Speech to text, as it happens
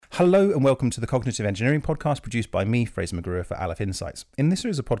Hello and welcome to the Cognitive Engineering Podcast produced by me, Fraser McGruer for Aleph Insights. In this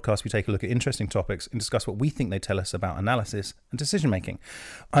series of podcasts, we take a look at interesting topics and discuss what we think they tell us about analysis and decision making.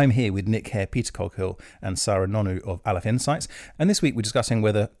 I'm here with Nick Hare, Peter Coghill and Sarah Nonu of Aleph Insights, and this week we're discussing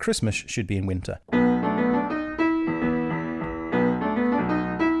whether Christmas should be in winter.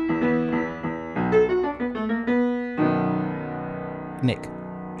 Nick,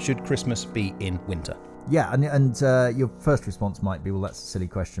 should Christmas be in winter? Yeah, and your first response might be, well, that's a silly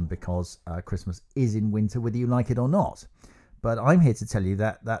question because Christmas is in winter whether you like it or not. But I'm here to tell you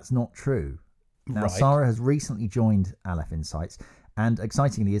that that's not true. Now, Right. Sarah has recently joined Aleph Insights and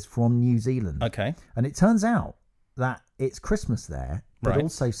excitingly is from New Zealand. Okay. And it turns out that it's Christmas there, but Right.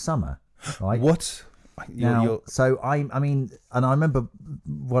 also summer, right? What? Now, so I mean, and I remember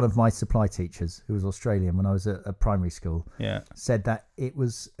one of my supply teachers who was Australian when I was at primary school Yeah. said that it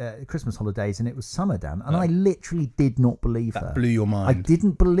was Christmas holidays and it was summer down, and I literally did not believe her. That blew your mind. I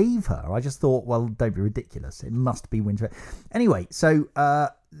didn't believe her. I just thought, well, don't be ridiculous. It must be winter. Anyway, so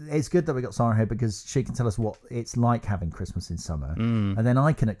it's good that we got Sarah here because she can tell us what it's like having Christmas in summer, and then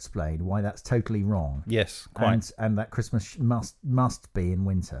I can explain why that's totally wrong. Yes, quite. And that Christmas must be in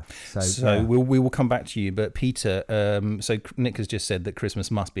winter. So yeah. we will come back to you, but Peter. So Nick has just said that Christmas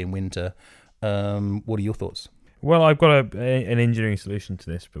must be in winter. What are your thoughts? Well, I've got an engineering solution to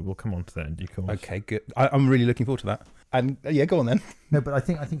this, but we'll come on to that in due course. Okay, good. I'm really looking forward to that. And yeah, go on then. No, but I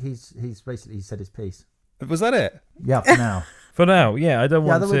think he's basically said his piece. Was that it? Yeah, for now. For now, yeah, I don't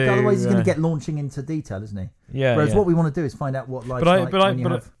want to. Otherwise, he's going to get launching into detail, isn't he? Yeah. Whereas yeah. what we want to do is find out what life's like when you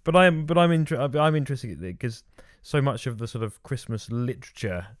have... I'm interested because so much of the sort of Christmas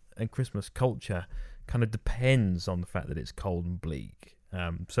literature and Christmas culture kind of depends on the fact that it's cold and bleak.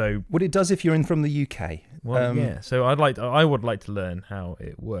 So What it does if you're in from the UK. well, yeah. So I would like to learn how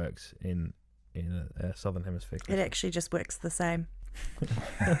it works in a southern hemisphere. It actually just works the same.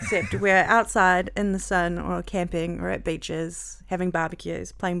 Except we're outside in the sun or camping or at beaches, having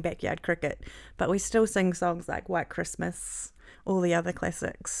barbecues, playing backyard cricket, but we still sing songs like White Christmas, all the other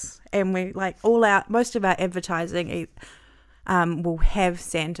classics. And we most of our advertising will have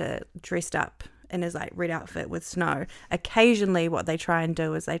Santa dressed up in his like red outfit with snow. Occasionally what they try and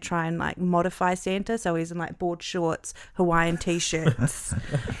do is they try and like modify Santa, so he's in like board shorts, Hawaiian t-shirts.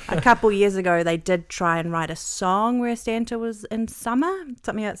 A couple years ago they did try and write a song where Santa was in summer,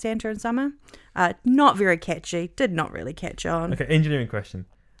 something about Santa in summer. Not very catchy, did not really catch on. Okay, engineering question: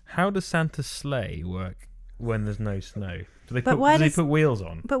 how does Santa's sleigh work when there's no snow? Do they put wheels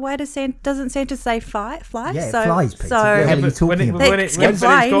on? But why doesn't Santa say fly? Yeah, it flies, Peter. So What the hell are you talking about? It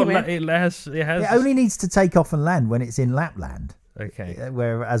It only needs to take off and land when it's in Lapland. Okay.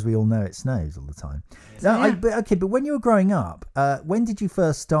 Where, as we all know, it snows all the time. Yeah. But when you were growing up, when did you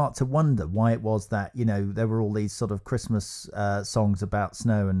first start to wonder why it was that, there were all these sort of Christmas songs about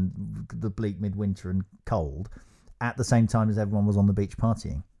snow and the bleak midwinter and cold at the same time as everyone was on the beach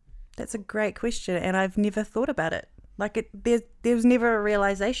partying? That's a great question, and I've never thought about it. There was never a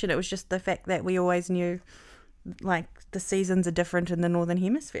realization. It was just the fact that we always knew, like, the seasons are different in the Northern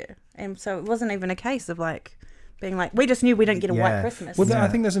Hemisphere. And so it wasn't even a case of, like, being like, we just knew we didn't get a white Christmas. Well, I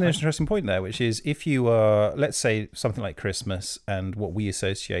think there's an interesting point there, which is if you are, let's say, something like Christmas, and what we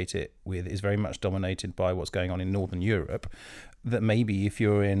associate it with is very much dominated by what's going on in Northern Europe, that maybe if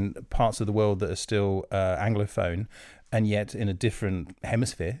you're in parts of the world that are still Anglophone, and yet in a different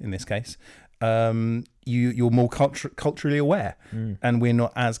hemisphere, in this case, you're more culturally aware, and we're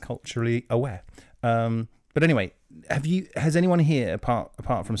not as culturally aware. But anyway, has anyone here,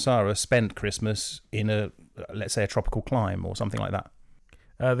 apart from Sarah, spent Christmas in let's say a tropical clime or something like that?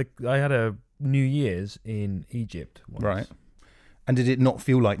 I had a New Year's in Egypt once. Right. And did it not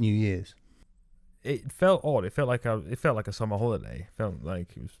feel like New Year's? It felt odd. It felt like a summer holiday. It felt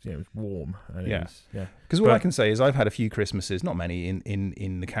like it was warm. And Yeah. Yeah. Because what I can say is I've had a few Christmases, not many,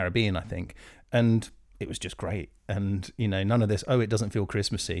 in the Caribbean, I think, and it was just great. And none of this. Oh, it doesn't feel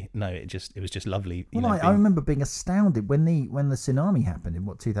Christmassy. No, it was just lovely. I remember being astounded when the tsunami happened in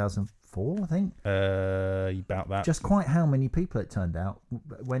 2004, I think. About that. Just quite how many people it turned out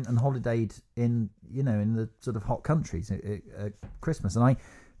went and holidayed in the sort of hot countries at Christmas, and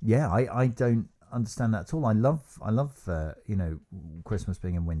I don't understand that at all. I love Christmas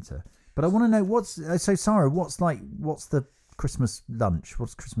being in winter, but I want to know so Sarah, what's the Christmas lunch?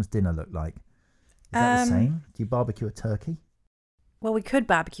 What's Christmas dinner look like? Is that the same? Do you barbecue a turkey? Well, we could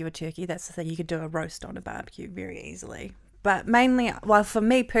barbecue a turkey. That's the thing. You could do a roast on a barbecue very easily. But mainly, well, for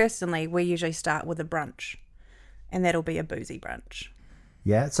me personally, we usually start with a brunch, and that'll be a boozy brunch.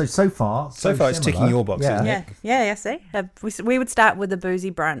 Yeah. So far it's ticking your boxes. Yeah. Yeah. See, we would start with a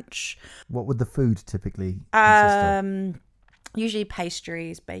boozy brunch. What would the food typically consist of? usually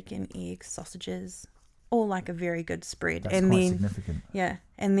pastries, bacon, eggs, sausages, all like a very good spread. That's and quite then significant. yeah,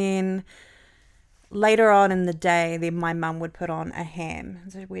 and then later on in the day, then my mum would put on a ham.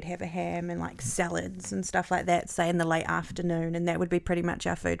 So we'd have a ham and like salads and stuff like that, say in the late afternoon, and that would be pretty much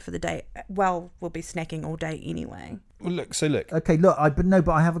our food for the day. Well, we'll be snacking all day anyway. Well, look. Okay, look, but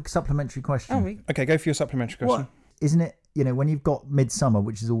I have a supplementary question. Okay, go for your supplementary question. What? Isn't it, when you've got midsummer,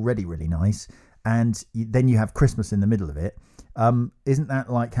 which is already really nice, and then you have Christmas in the middle of it, isn't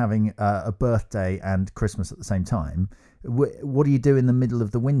that like having a birthday and Christmas at the same time? What do you do in the middle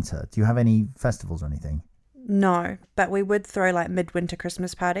of the winter? Do you have any festivals or anything? No, but we would throw like midwinter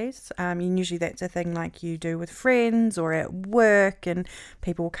Christmas parties. And usually that's a thing like you do with friends or at work, and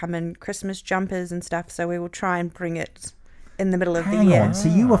people will come in Christmas jumpers and stuff. So we will try and bring it in the middle of the year. On. So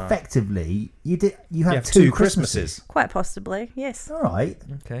you effectively you have two Christmases. Quite possibly, yes. All right.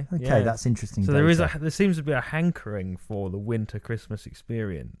 Okay. Okay, that's interesting. So data. there seems to be a hankering for the winter Christmas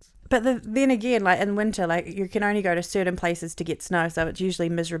experience. But then again, like in winter, like you can only go to certain places to get snow, so it's usually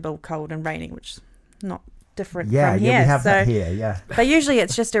miserable, cold, and raining, which is not different from here. Yeah, we have that here, yeah. But usually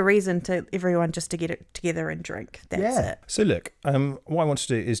it's just a reason to everyone just to get it together and drink. That's it. So look, what I want to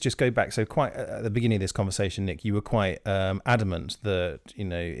do is just go back. So quite at the beginning of this conversation, Nick, you were quite adamant that,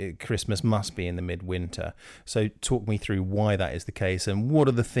 Christmas must be in the midwinter. So talk me through why that is the case, and what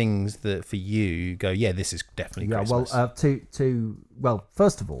are the things that for you go, this is definitely Christmas. Well,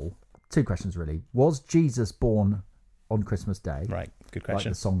 first of all, two questions really. Was Jesus born on Christmas Day? Right, good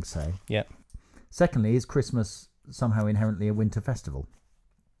question. Like the songs say. Yeah. Secondly, is Christmas somehow inherently a winter festival?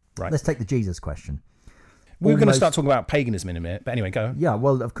 Right. Let's take the Jesus question. We're going to start talking about paganism in a minute, but anyway, go. Yeah,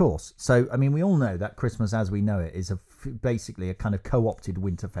 well, of course. So, I mean, we all know that Christmas as we know it is basically a kind of co-opted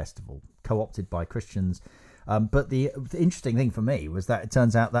winter festival, co-opted by Christians. But the interesting thing for me was that it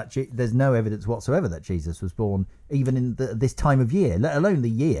turns out that there's no evidence whatsoever that Jesus was born even in this time of year, let alone the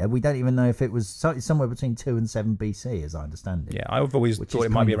year. We don't even know if it was somewhere between 2 and 7 BC, as I understand it. Yeah, I've always thought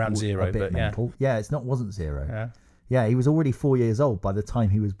it might be around 0, but mental. Yeah, wasn't 0. Yeah. Yeah, he was already 4 years old by the time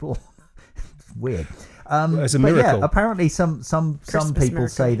he was born. Weird. It's a miracle. Yeah, apparently some people miracle.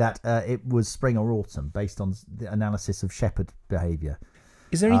 say that it was spring or autumn based on the analysis of shepherd behaviour.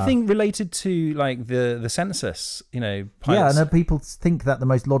 Is there anything related to like the census? Yeah, and people think that the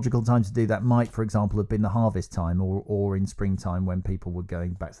most logical time to do that might, for example, have been the harvest time or in springtime when people were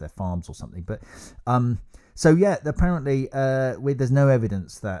going back to their farms or something. But apparently there's no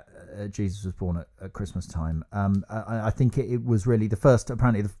evidence that Jesus was born at Christmas time. I think it was really the first.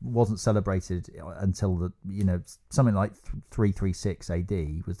 Apparently, it wasn't celebrated until something like 336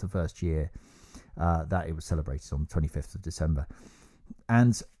 AD was the first year that it was celebrated on the 25th of December.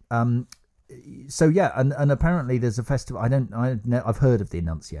 And and apparently there's a festival. I've heard of the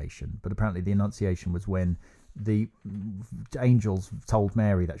Annunciation, but apparently the Annunciation was when the angels told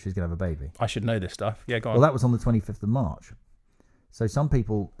Mary that she was going to have a baby. I should know this stuff. Yeah, go on. Well, that was on the 25th of March. So some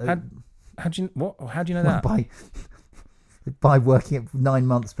people how do you know that? By working it 9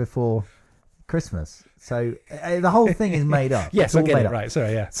 months before Christmas. So the whole thing is made up. Yes, I get it. Right.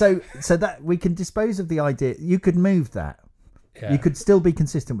 Sorry. Yeah. So that we can dispose of the idea. You could move that. Yeah. You could still be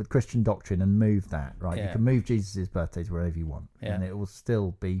consistent with Christian doctrine and move that, right? Yeah. You can move Jesus' birthday to wherever you want, and it will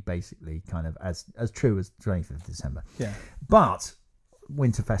still be basically kind of as true as 25th of December. Yeah. But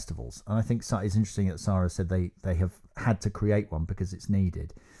winter festivals, and I think it's interesting that Sarah said they have had to create one because it's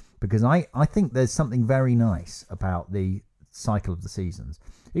needed, because I think there's something very nice about the cycle of the seasons,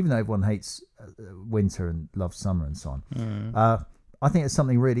 even though everyone hates winter and loves summer and so on. I think it's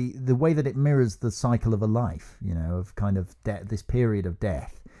something really, the way that it mirrors the cycle of a life, of kind of this period of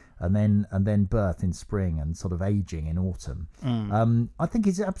death and then birth in spring and sort of aging in autumn. I think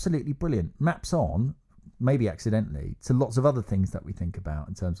it's absolutely brilliant. Maps on, maybe accidentally, to lots of other things that we think about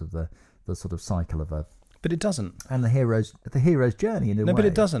in terms of the sort of cycle of a... But it doesn't. And the hero's journey in a way. No, but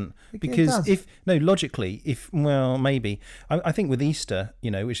it doesn't. Because logically, maybe. I think with Easter,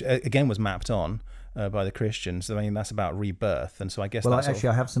 which again was mapped on, by the Christians. I mean, that's about rebirth, and so I guess. Well,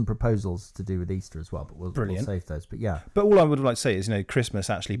 I have some proposals to do with Easter as well, but we'll save those. But yeah. But all I would like to say is, Christmas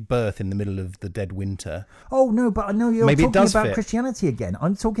actually birth in the middle of the dead winter. Oh no, but I know you're Maybe talking about Christianity again.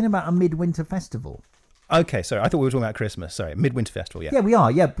 I'm talking about a midwinter festival. Okay, sorry, I thought we were talking about Christmas. Sorry, midwinter festival. Yeah. Yeah, we are.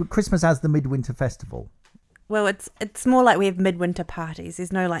 Yeah, but Christmas as the midwinter festival. Well, it's more like we have midwinter parties.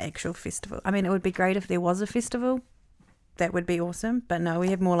 There's no like actual festival. I mean, it would be great if there was a festival. That would be awesome, but no, we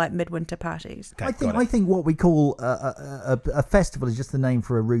have more like midwinter parties. Okay, I think what we call a festival is just the name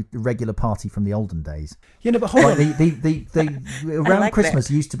for a regular party from the olden days. Yeah, no, but hold on. Around Christmas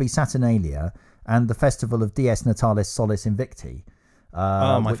used to be Saturnalia and the festival of Dies Natalis Solis Invicti,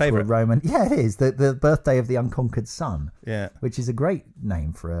 My which favourite. were Roman. Yeah, it is the birthday of the unconquered sun, Yeah. which is a great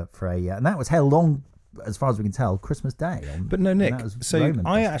name for a and that was held on, as far as we can tell, Christmas Day. But no, and Nick, that was so Roman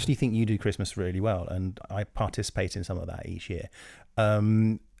I festival. actually think you do Christmas really well, and I participate in some of that each year.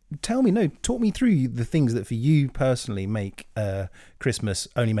 Talk me through the things that for you personally make Christmas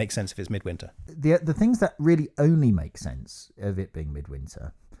only make sense if it's midwinter. The things that really only make sense of it being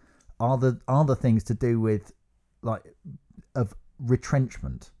midwinter are the things to do with of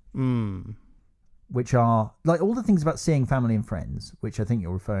retrenchment, which are like all the things about seeing family and friends, which I think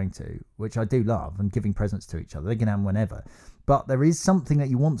you're referring to, which I do love, and giving presents to each other. They can happen whenever, but there is something that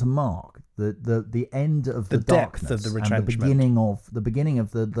you want to mark the end of the depth darkness of the and retrenchment. the beginning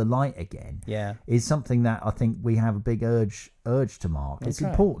of the light again. Yeah. Is something that I think we have a big urge to mark. It's Okay.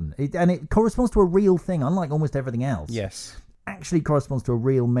 important, and it corresponds to a real thing, unlike almost everything else. Yes. Actually corresponds to a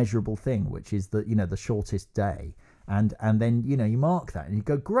real measurable thing, which is the shortest day, and then you mark that and you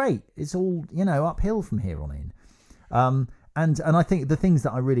go, great, it's all uphill from here on in. And I think the things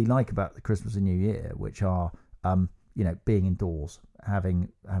that I really like about the Christmas and New Year, which are being indoors, having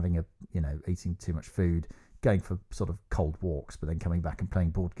a eating too much food, going for sort of cold walks, but then coming back and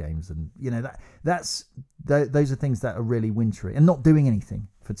playing board games, and those are things that are really wintry, and not doing anything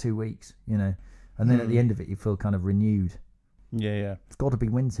for 2 weeks, and then at the end of it you feel kind of renewed. Yeah. It's got to be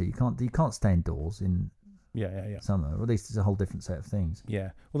winter. You can't stay indoors in Yeah. summer, or at least it's a whole different set of things. Yeah.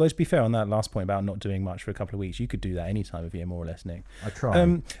 Although to be fair on that last point about not doing much for a couple of weeks, you could do that any time of year, more or less, Nick. I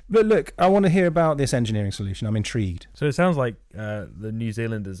try. But look, I want to hear about this engineering solution. I'm intrigued. So it sounds like the New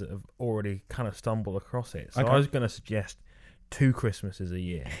Zealanders have already kind of stumbled across it. So Okay. I was going to suggest 2 Christmases a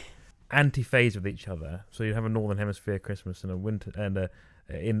year, anti-phase with each other. So you have a Northern Hemisphere Christmas and a winter, and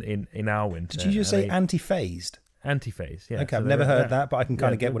in our winter. Did you just say anti-phased? Anti-phase? Yeah. Okay, So I've never they're- heard that, but I can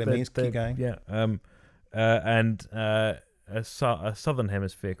kind of get what it they're- means. Keep going. Yeah. And a Southern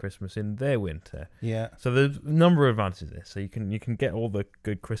Hemisphere Christmas in their winter. Yeah. So there's a number of advantages to this. So you can get all the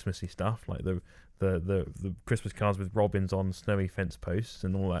good Christmassy stuff, like the Christmas cards with robins on snowy fence posts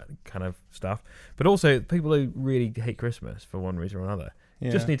and all that kind of stuff. But also people who really hate Christmas for one reason or another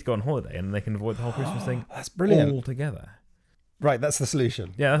just need to go on holiday and they can avoid the whole Christmas thing That's brilliant. altogether. Right, that's the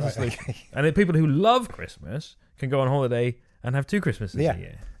solution. Yeah, that's the Right, solution. okay. And then people who love Christmas can go on holiday and have 2 Christmases Yeah. a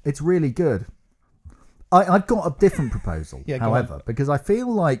year. It's really good. I've got a different proposal, Yeah, go however, because I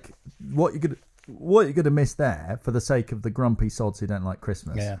feel like what you're gonna miss there, for the sake of the grumpy sods who don't like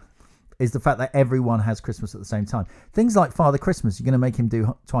Christmas, Yeah. is the fact that everyone has Christmas at the same time. Things like Father Christmas, you're going to make him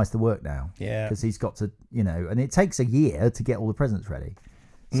do twice the work now. Yeah. Because he's got to, and it takes a year to get all the presents ready.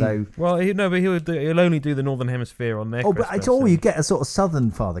 So, Well, he'll only do the Northern Hemisphere on their but Christmas. it's all and- you get a sort of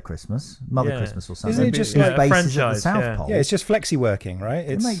Southern Father Christmas, Mother Yeah. Christmas or something. Isn't it just His like a base is at the franchise, South yeah. Pole. Yeah, it's just flexi working, right?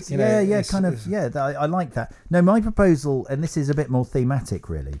 It It's makes, you know, it's- it's- I like that. No, my proposal, and this is a bit more thematic,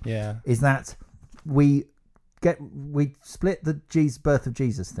 really, Yeah. is that we split the birth of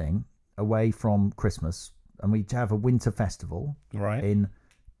Jesus thing away from Christmas, and we have a winter festival Right. in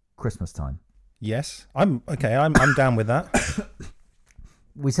Christmas time. Yes. I'm down with that.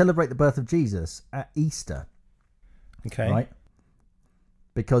 We celebrate the birth of Jesus at Easter, Okay. right?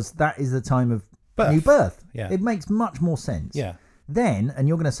 Because that is the time of Birth. new birth. Yeah. It makes much more sense. Yeah. Then, and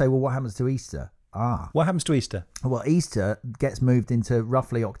you're going to say, well, what happens to Easter? What happens to Easter? Well, Easter gets moved into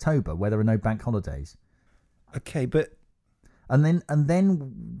roughly October, where there are no bank holidays, Okay, but and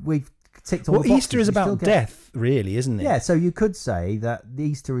then we've ticked all well, the boxes. Easter is You still about get- death, really, isn't it? Yeah, so you could say that the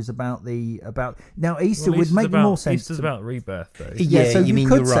Easter is about now. Easter Well, would Easter's make about- more sense. Easter's to- about rebirth, though. Yeah, so you you mean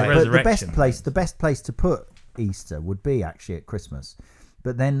could you're say, right. but Resurrection. the best place to put Easter would be actually at Christmas.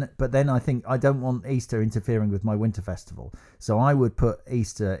 But then I think I don't want Easter interfering with my winter festival, so I would put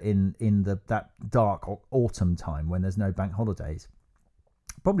Easter in that dark autumn time when there's no bank holidays,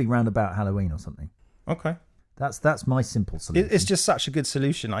 probably round about Halloween or something. Okay. That's my simple solution. It's just such a good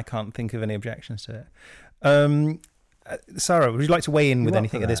solution. I can't think of any objections to it. Sarah, would you like to weigh in with You up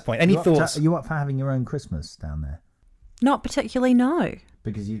anything for at this that? point? Any You up to- thoughts? Are you up for having your own Christmas down there? Not particularly, no.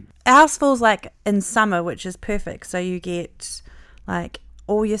 Because you Ours falls like in summer, which is perfect. So you get like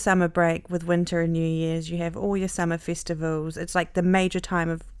all your summer break with winter and New Year's. You have all your summer festivals. It's like the major time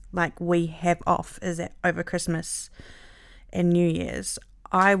of like we have off is over Christmas and New Year's.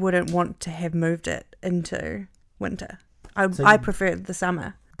 I wouldn't want to have moved it into winter. I prefer the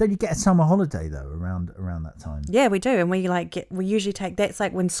summer. don't you get a summer holiday though around that time? Yeah, we do, and we usually take that's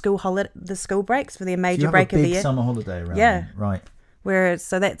like when the school breaks for their So major you have break a of big the year. summer holiday around. Yeah. then, right. Whereas,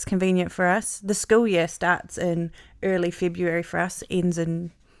 so that's convenient for us. The school year starts in early February for us, ends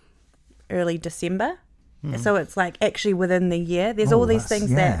in early December. So it's like actually within the year. There's all these things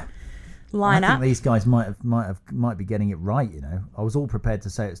that line I think up. these guys might be getting it right. You know, I was all prepared to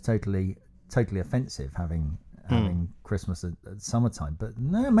say it's totally offensive having Christmas at summertime, but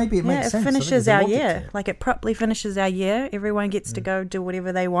no, maybe it makes sense. It I think finishes there's a our logic to year. it. Like it properly finishes our year. Everyone gets to go do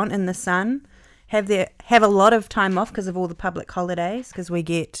whatever they want in the sun. Have a lot of time off because of all the public holidays. Because we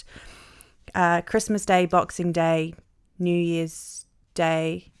get Christmas Day, Boxing Day, New Year's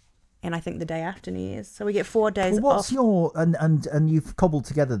Day, and I think the day after New Year's. So we get 4 days Well, what's off. your and you've cobbled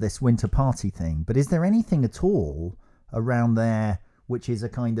together this winter party thing, but is there anything at all around there which is a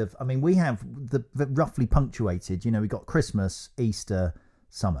kind of? I mean, we have the roughly punctuated. You know, we got Christmas, Easter,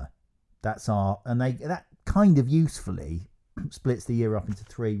 summer. That's our that kind of usefully splits the year up into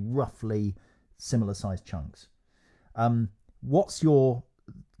 3 roughly similar sized chunks. What's your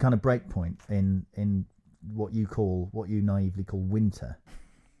kind of break point in what you naively call winter?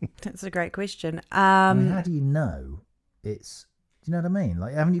 That's a great question. I mean, how do you know it's? Do you know what I mean?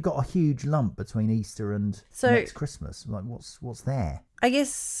 Like, haven't you got a huge lump between Easter and next Christmas? Like, what's there? I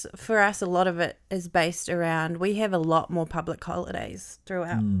guess for us, a lot of it is based around, we have a lot more public holidays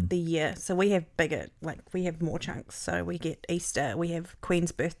throughout the year. So we have we have more chunks. So we get Easter, we have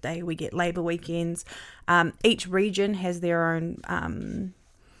Queen's birthday, we get Labour weekends. Each region has their own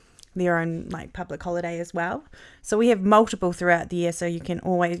like public holiday as well. So we have multiple throughout the year. So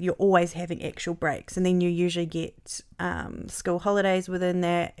you're always having actual breaks, and then you usually get school holidays within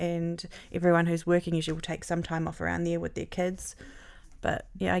that, and everyone who's working usually will take some time off around there with their kids. But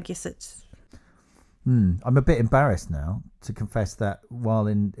yeah, I guess it's. I'm a bit embarrassed now to confess that while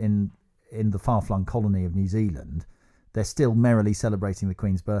in the far-flung colony of New Zealand, they're still merrily celebrating the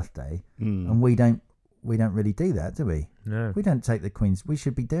Queen's birthday, and we don't really do that, do we? No. We don't take the Queen's. We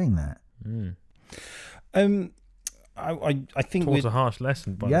should be doing that. I think Taught a harsh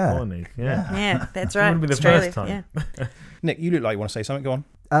lesson by the colonies. Yeah, that's right. Wouldn't be the Australia, first time. Yeah. Nick, you look like you want to say something. Go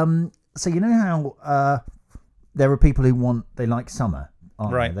on. So you know how there are people who they like summer,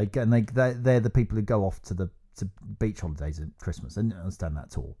 aren't Right. they? They're the people who go off to beach holidays at Christmas. I don't understand that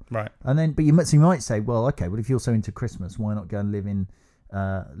at all. Right. And then, but you might say, well, okay, well, if you're so into Christmas, why not go and live in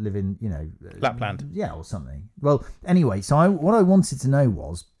Lapland. Yeah, or something. Well, anyway, so what I wanted to know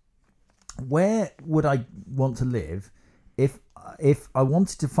was, where would I want to live if I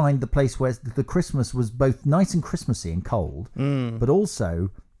wanted to find the place where the Christmas was both nice and Christmassy and cold, but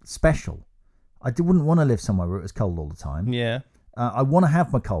also special. I wouldn't want to live somewhere where it was cold all the time. Yeah. I want to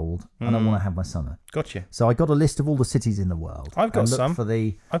have my cold and I want to have my summer. Gotcha. So I got a list of all the cities in the world. I've got I looked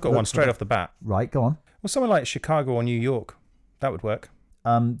some. I've got one straight off the bat. Right, go on. Well, somewhere like Chicago or New York, that would work.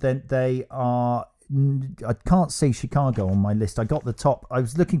 Then they are. I can't see Chicago on my list. I got the top. I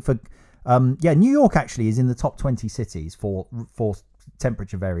was looking for. New York actually is in the top 20 cities for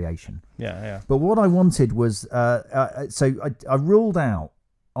temperature variation. Yeah. But what I wanted was, so I ruled out,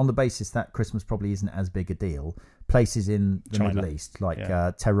 on the basis that Christmas probably isn't as big a deal, places in the China. Middle East like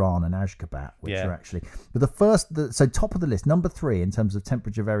Tehran and Ashgabat, which Yeah. are actually. But so top of the list, number 3 in terms of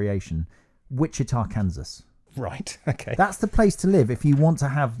temperature variation, Wichita, Kansas. Right. Okay. That's the place to live if you want to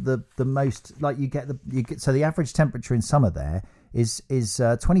have the most, like so the average temperature in summer there is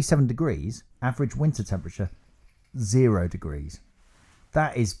 27 degrees, average winter temperature 0 degrees.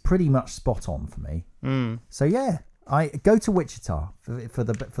 That is pretty much spot on for me. So yeah, I go to Wichita for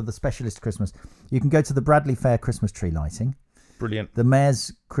the specialist Christmas. You can go to the Bradley Fair Christmas tree lighting, Brilliant. the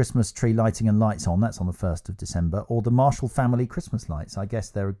Mayor's Christmas tree lighting and lights on. That's on the 1st of December, or the Marshall Family Christmas lights. I guess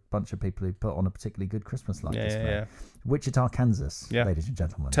there are a bunch of people who put on a particularly good Christmas light display. Yeah. Wichita, Kansas, Yeah. ladies and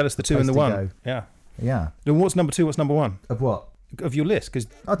gentlemen. Tell us the 2 Place and the to 1. go. Yeah. Yeah. Then what's number 2? What's number 1 Of what? of your list? Because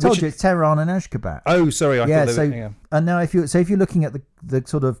I told you it's Tehran and Ashgabat. Oh, sorry. I Yeah. thought So they were, and now if you're looking at the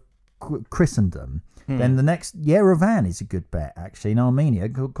sort of Christendom, then the next Yerevan is a good bet actually in Armenia.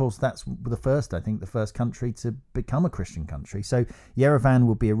 Of course, that's the first country to become a Christian country. So Yerevan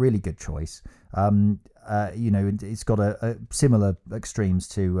will be a really good choice. It's got a similar extremes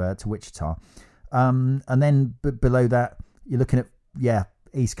to Wichita, and then below that you're looking at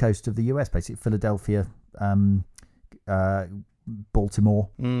east coast of the US, basically Philadelphia, Baltimore,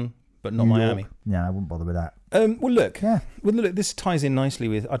 but not New Miami. York. Yeah, I wouldn't bother with that. Well, look. Yeah. Well, look. This ties in nicely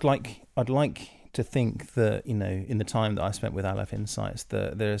with. I'd like to think that in the time that I spent with Aleph Insights,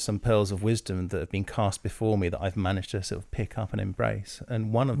 that there are some pearls of wisdom that have been cast before me that I've managed to sort of pick up and embrace.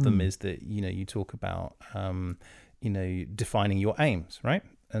 And one of them is that you talk about defining your aims, right?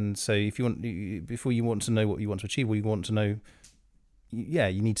 And so before you want to know what you want to achieve, or you want to know. Yeah,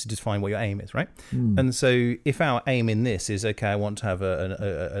 you need to define what your aim is, right? And so if our aim in this is, okay, I want to have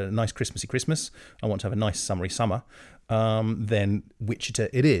a nice Christmassy Christmas, I want to have a nice summery summer, then Wichita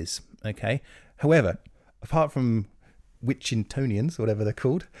it is, okay? However, apart from Wichitonians, whatever they're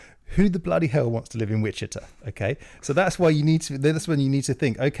called, who the bloody hell wants to live in Wichita? Okay, so that's why you need to. That's when you need to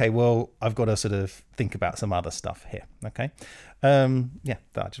think. Okay, well, I've got to sort of think about some other stuff here. Okay, I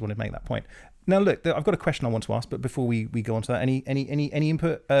just wanted to make that point. Now, look, I've got a question I want to ask, but before we go on to that, any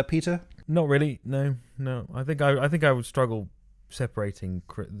input, Peter? Not really. No. I think I would struggle separating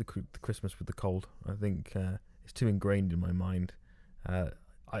the Christmas with the cold. I think it's too ingrained in my mind.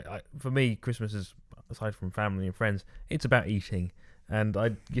 For me, Christmas is, aside from family and friends, it's about eating, and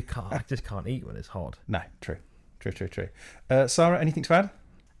I just can't eat when it's hot. No, true. Sarah, anything to add?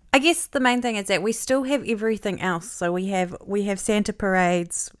 I guess the main thing is that we still have everything else. So we have Santa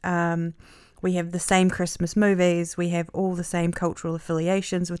parades. We have the same Christmas movies. We have all the same cultural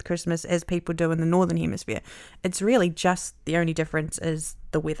affiliations with Christmas as people do in the Northern Hemisphere. It's really just the only difference is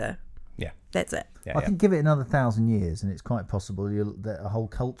the weather. Yeah. That's it. Yeah, I think give it another 1,000 years and it's quite possible that a whole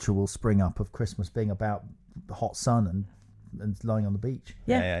culture will spring up of Christmas being about the hot sun and lying on the beach.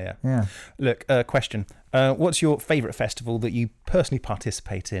 Yeah. Look, question. What's your favourite festival that you personally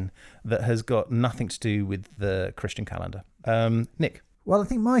participate in that has got nothing to do with the Christian calendar? Nick? Well, I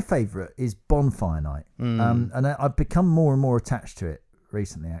think my favourite is Bonfire Night. And I've become more and more attached to it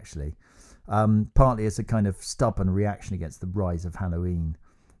recently, actually. Partly as a kind of stubborn reaction against the rise of Halloween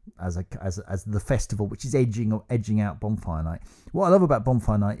as the festival, which is edging out Bonfire Night. What I love about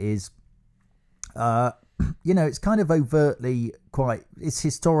Bonfire Night is, it's kind of overtly it's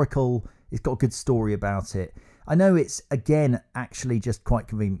historical. It's got a good story about it. I know it's, again, actually just quite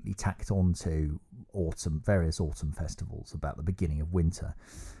conveniently tacked on to various autumn festivals about the beginning of winter.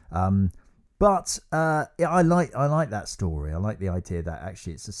 But I like that story. I like the idea that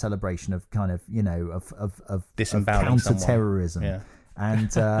actually it's a celebration of kind of, of disemboweling counter-terrorism. Yeah.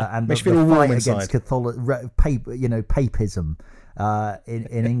 And the fight against papism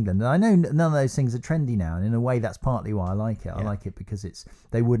in England. And I know none of those things are trendy now, and in a way that's partly why I like it. I like it because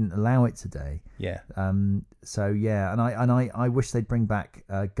they wouldn't allow it today. Yeah. And I wish they'd bring back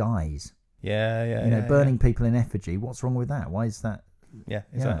guys. Yeah. Burning people in effigy. What's wrong with that? Why is that? Yeah,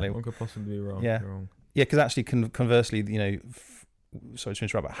 exactly. What could possibly be wrong? Yeah, because actually, conversely, sorry to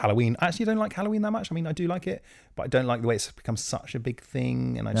interrupt, but Halloween. I actually don't like Halloween that much. I mean, I do like it, but I don't like the way it's become such a big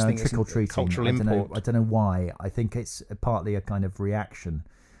thing, and I just think it's a cultural import. I don't know why. I think it's partly a kind of reaction.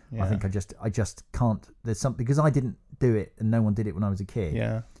 Yeah. I think I just can't. There's something, because I didn't do it, and no one did it when I was a kid.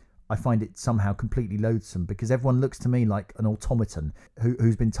 Yeah. I find it somehow completely loathsome because everyone looks to me like an automaton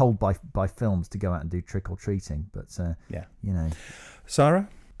who's been told by films to go out and do trick or treating. But Sarah?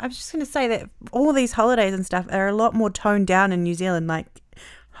 I was just going to say that all these holidays and stuff are a lot more toned down in New Zealand. Like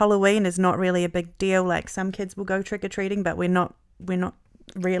Halloween is not really a big deal. Like some kids will go trick or treating, but we're not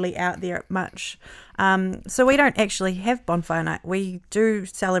really out there much. So we don't actually have Bonfire Night. We do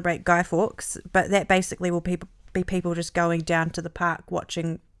celebrate Guy Fawkes, but that basically will be people just going down to the park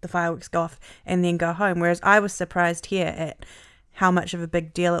watching the fireworks go off and then go home. Whereas I was surprised here at how much of a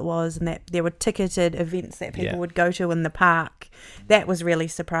big deal it was, and that there were ticketed events that people would go to in the park. That was really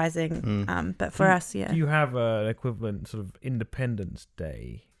surprising. But for us, do you have an equivalent sort of Independence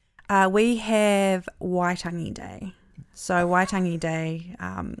Day? We have Waitangi Day. So Waitangi Day,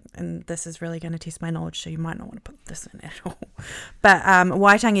 and this is really going to test my knowledge, so you might not want to put this in at all. But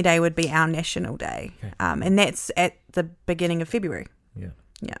Waitangi Day would be our national day, and that's at the beginning of February.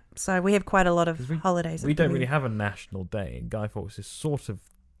 Yeah, so we have quite a lot of holidays. We don't really have a national day, and Guy Fawkes is sort of,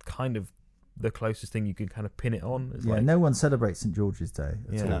 kind of, the closest thing you can kind of pin it on. It's no one celebrates St George's Day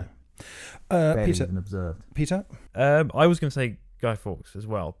at all. Barely Peter, even observed. Peter? I was going to say Guy Fawkes as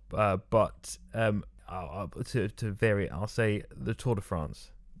well, but to vary it, I'll say the Tour de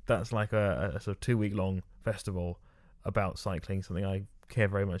France. That's like a sort of 2-week long festival about cycling, something I care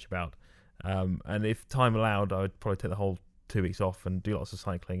very much about. And if time allowed, I would probably take the whole 2 weeks off and do lots of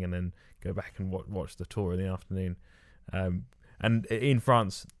cycling, and then go back and watch the Tour in the afternoon. And in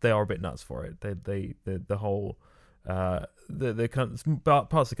France, they are a bit nuts for it. The whole the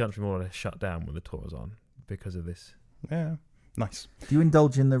parts of the country more or less shut down when the Tour is on because of this. Yeah, nice. Do you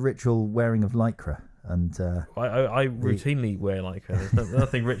indulge in the ritual wearing of lycra? And I routinely wear lycra. There's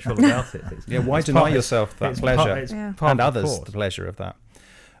nothing ritual about it. Why deny yourself that pleasure and others the pleasure of that?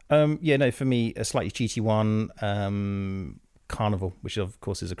 For me, a slightly cheaty one. Carnival, which of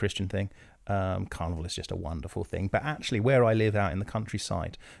course is a Christian thing. Carnival is just a wonderful thing. But actually, where I live out in the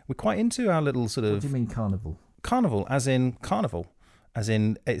countryside, we're quite into our little sort of. What do you mean carnival? Carnival, as in carnival, as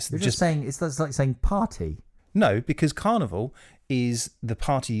in it's You're just saying it's like saying party. No, because carnival is the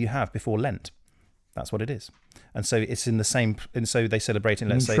party you have before Lent. That's what it is, and so it's in the same. And so they celebrate in,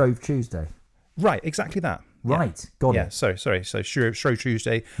 let's say, Shrove Tuesday. Right, exactly that. Right, got Yeah, it. sorry. So Shrove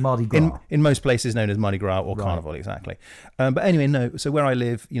Tuesday, Mardi Gras. in most places known as Mardi Gras or Right. Carnival, exactly. But anyway, no. So where I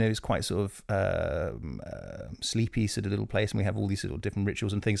live, it's quite sort of sleepy sort of little place, and we have all these little different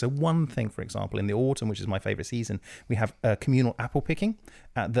rituals and things. So one thing, for example, in the autumn, which is my favourite season, we have communal apple picking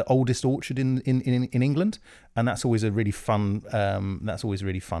at the oldest orchard in England, and that's always a really fun. That's always a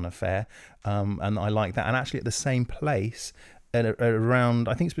really fun affair, and I like that. And actually, at the same place. At around,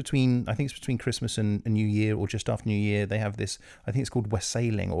 I think it's between Christmas and New Year, or just after New Year, they have this. I think it's called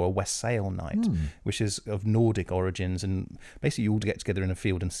Wassailing or a Wassail night, which is of Nordic origins, and basically you all get together in a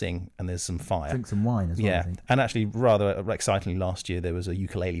field and sing, and there's some fire, Drink some wine as well. I yeah. think. And actually, rather excitingly, last year there was a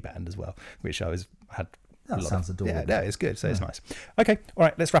ukulele band as well, which had. That sounds adorable. Yeah, it's good. So it's nice. Okay, all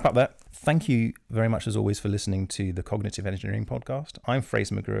right, let's wrap up there. Thank you very much, as always, for listening to the Cognitive Engineering Podcast. I'm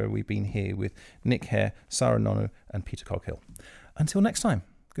Fraser McGruer. We've been here with Nick Hare, Sarah Nonu, and Peter Coghill. Until next time,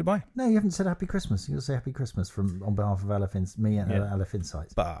 goodbye. No, you haven't said Happy Christmas. You'll say Happy Christmas on behalf of me and Aleph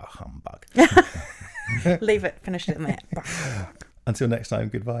Insights. Bah humbug. Leave it. Finish it in that. Until next time,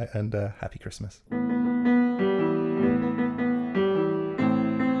 goodbye and happy Christmas.